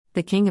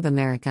The King of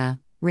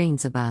America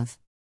reigns above.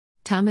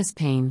 Thomas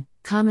Paine,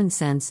 Common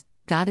Sense.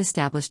 God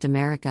established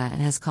America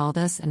and has called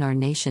us and our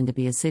nation to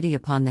be a city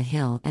upon the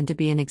hill and to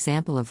be an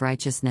example of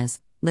righteousness,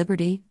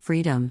 liberty,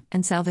 freedom,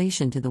 and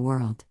salvation to the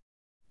world.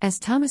 As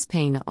Thomas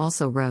Paine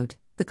also wrote,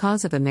 the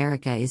cause of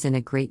America is in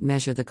a great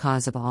measure the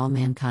cause of all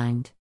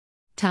mankind.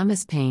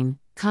 Thomas Paine,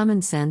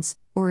 Common Sense,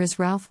 or as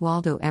Ralph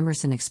Waldo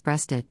Emerson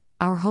expressed it,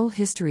 our whole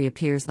history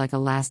appears like a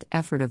last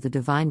effort of the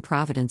divine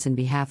providence in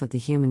behalf of the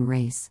human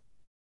race.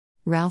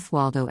 Ralph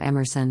Waldo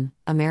Emerson,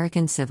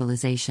 American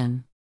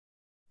Civilization.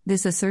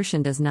 This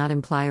assertion does not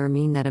imply or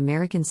mean that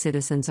American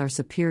citizens are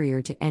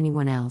superior to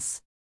anyone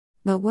else.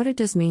 But what it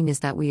does mean is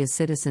that we as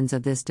citizens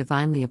of this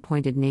divinely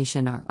appointed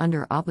nation are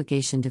under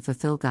obligation to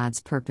fulfill God's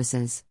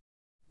purposes.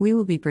 We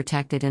will be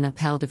protected and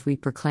upheld if we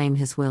proclaim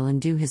His will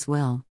and do His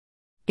will.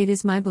 It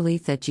is my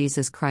belief that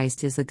Jesus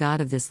Christ is the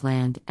God of this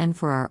land, and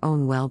for our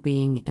own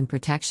well-being and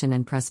protection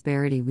and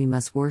prosperity we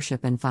must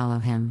worship and follow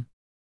Him.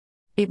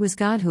 It was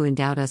God who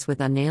endowed us with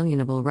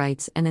unalienable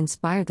rights and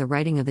inspired the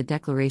writing of the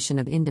Declaration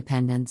of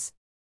Independence.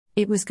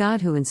 It was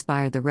God who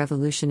inspired the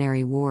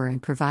Revolutionary War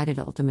and provided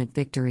ultimate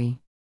victory.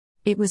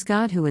 It was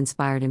God who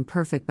inspired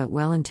imperfect but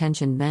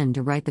well-intentioned men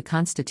to write the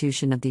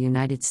Constitution of the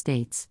United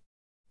States.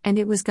 And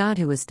it was God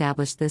who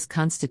established this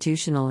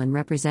constitutional and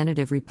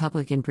representative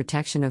republic in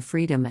protection of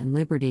freedom and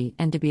liberty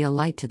and to be a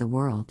light to the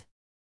world.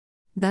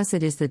 Thus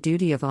it is the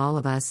duty of all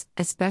of us,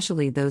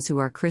 especially those who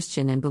are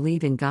Christian and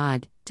believe in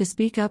God, to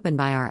speak up and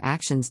by our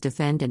actions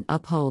defend and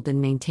uphold and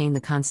maintain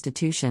the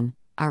Constitution,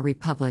 our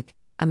republic,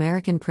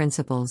 American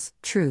principles,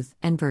 truth,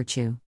 and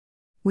virtue.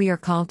 We are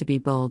called to be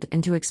bold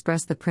and to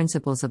express the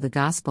principles of the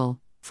gospel,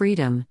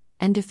 freedom,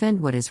 and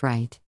defend what is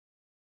right.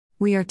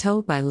 We are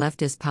told by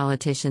leftist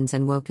politicians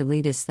and woke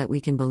elitists that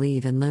we can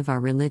believe and live our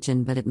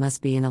religion, but it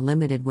must be in a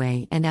limited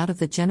way and out of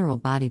the general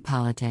body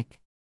politic.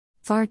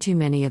 Far too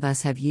many of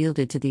us have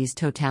yielded to these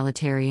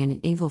totalitarian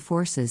and evil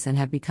forces and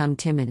have become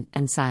timid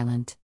and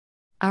silent.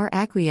 Our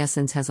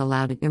acquiescence has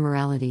allowed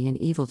immorality and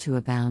evil to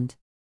abound.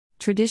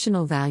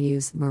 Traditional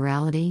values,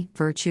 morality,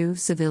 virtue,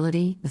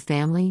 civility, the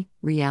family,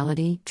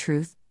 reality,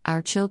 truth,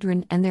 our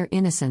children and their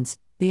innocence,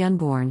 the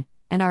unborn,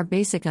 and our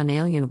basic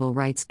unalienable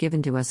rights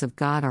given to us of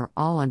God are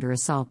all under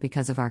assault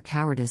because of our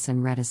cowardice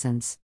and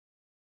reticence.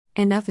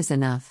 Enough is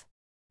enough.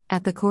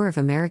 At the core of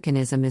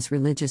Americanism is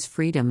religious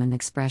freedom and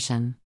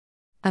expression.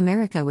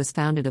 America was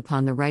founded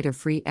upon the right of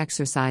free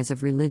exercise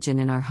of religion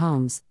in our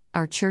homes,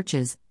 our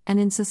churches, and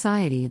in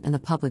society and the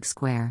public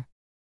square.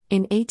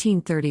 In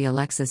 1830,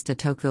 Alexis de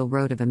Tocqueville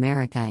wrote of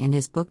America in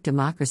his book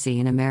Democracy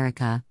in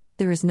America,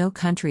 "There is no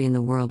country in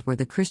the world where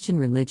the Christian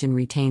religion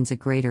retains a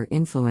greater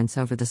influence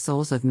over the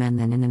souls of men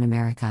than in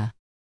America."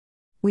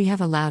 We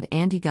have allowed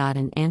anti-God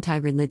and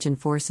anti-religion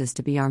forces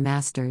to be our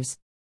masters.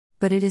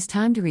 But it is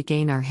time to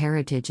regain our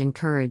heritage and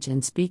courage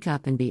and speak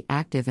up and be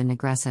active and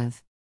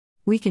aggressive.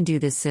 We can do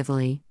this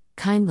civilly,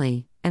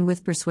 kindly, and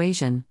with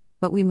persuasion,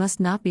 but we must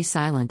not be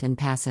silent and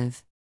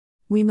passive.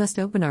 We must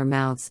open our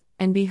mouths,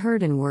 and be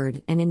heard in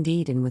word and in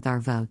deed and with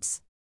our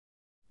votes.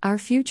 Our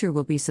future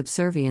will be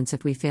subservience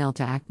if we fail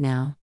to act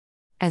now.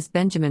 As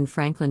Benjamin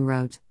Franklin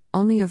wrote,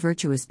 only a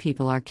virtuous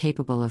people are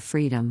capable of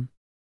freedom.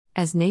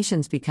 As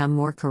nations become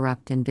more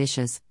corrupt and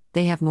vicious,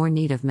 they have more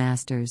need of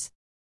masters.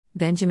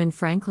 Benjamin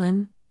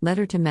Franklin,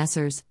 Letter to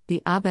Messrs.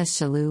 The Abbess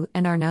Chalut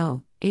and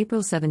Arnaud,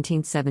 April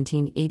 17,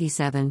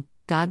 1787.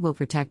 God will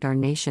protect our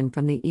nation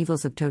from the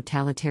evils of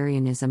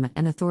totalitarianism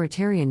and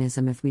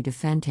authoritarianism if we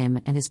defend Him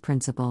and His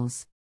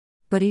principles.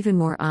 But even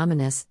more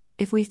ominous,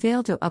 if we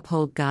fail to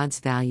uphold God's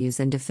values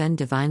and defend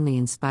divinely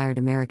inspired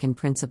American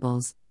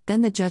principles,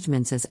 then the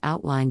judgments as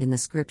outlined in the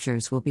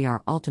Scriptures will be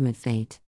our ultimate fate.